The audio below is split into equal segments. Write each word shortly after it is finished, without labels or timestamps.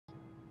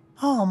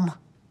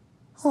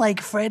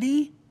Like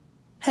Freddy?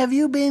 Have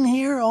you been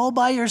here all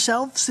by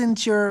yourself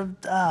since your,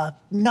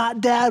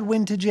 not dad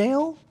went to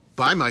jail?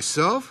 By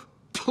myself?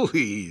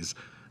 Please.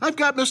 I've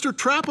got Mr.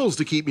 Trapples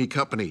to keep me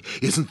company.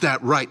 Isn't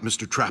that right,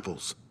 Mr.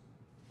 Trapples?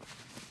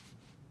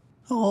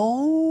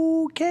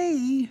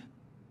 Okay.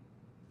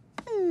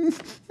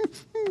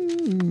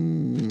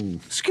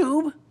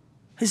 Scoob,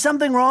 is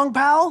something wrong,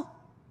 pal?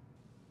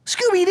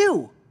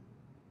 Scooby-Doo!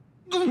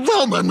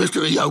 Velma and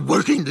Mr. E are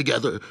working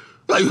together.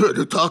 I heard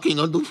her talking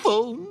on the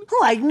phone.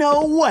 Like,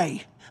 no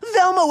way.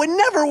 Velma would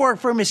never work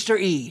for Mr.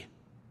 E.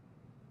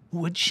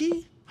 Would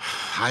she?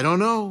 I don't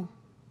know.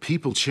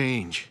 People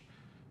change.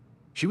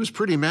 She was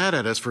pretty mad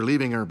at us for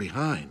leaving her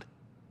behind.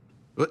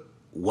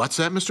 What's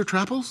that, Mr.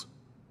 Trapples?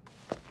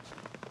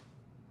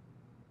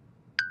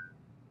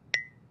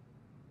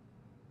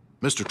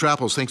 Mr.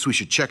 Trapples thinks we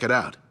should check it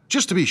out,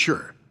 just to be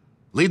sure.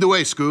 Lead the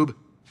way, Scoob.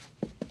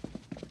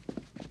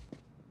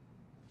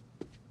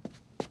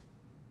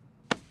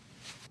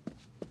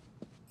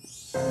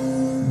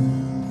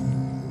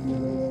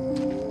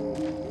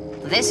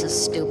 This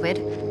is stupid.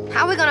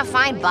 How are we gonna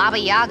find Baba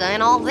Yaga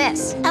in all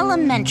this?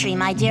 Elementary,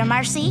 my dear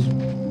Marcy.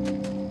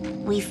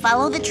 We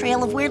follow the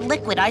trail of weird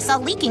liquid I saw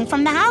leaking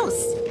from the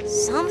house.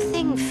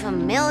 Something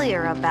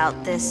familiar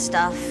about this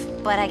stuff,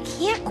 but I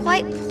can't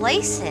quite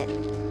place it.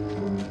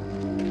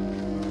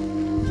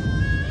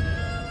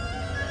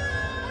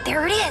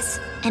 There it is!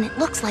 And it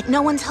looks like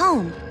no one's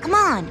home. Come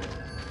on.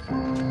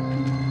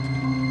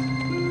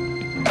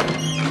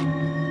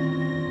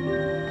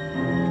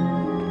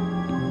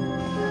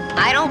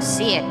 I don't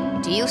see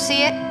it. Do you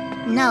see it?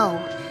 No,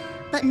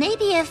 but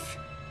maybe if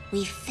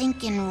we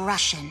think in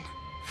Russian.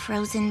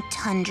 Frozen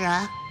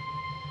tundra,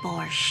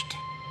 borscht,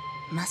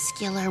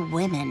 muscular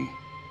women.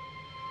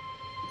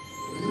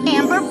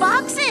 Amber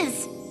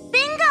boxes!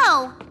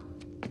 Bingo!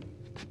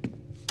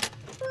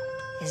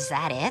 Is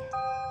that it?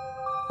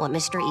 What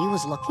Mr. E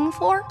was looking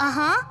for?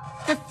 Uh-huh.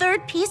 The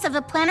third piece of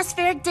the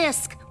planispheric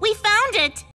disc. We found it!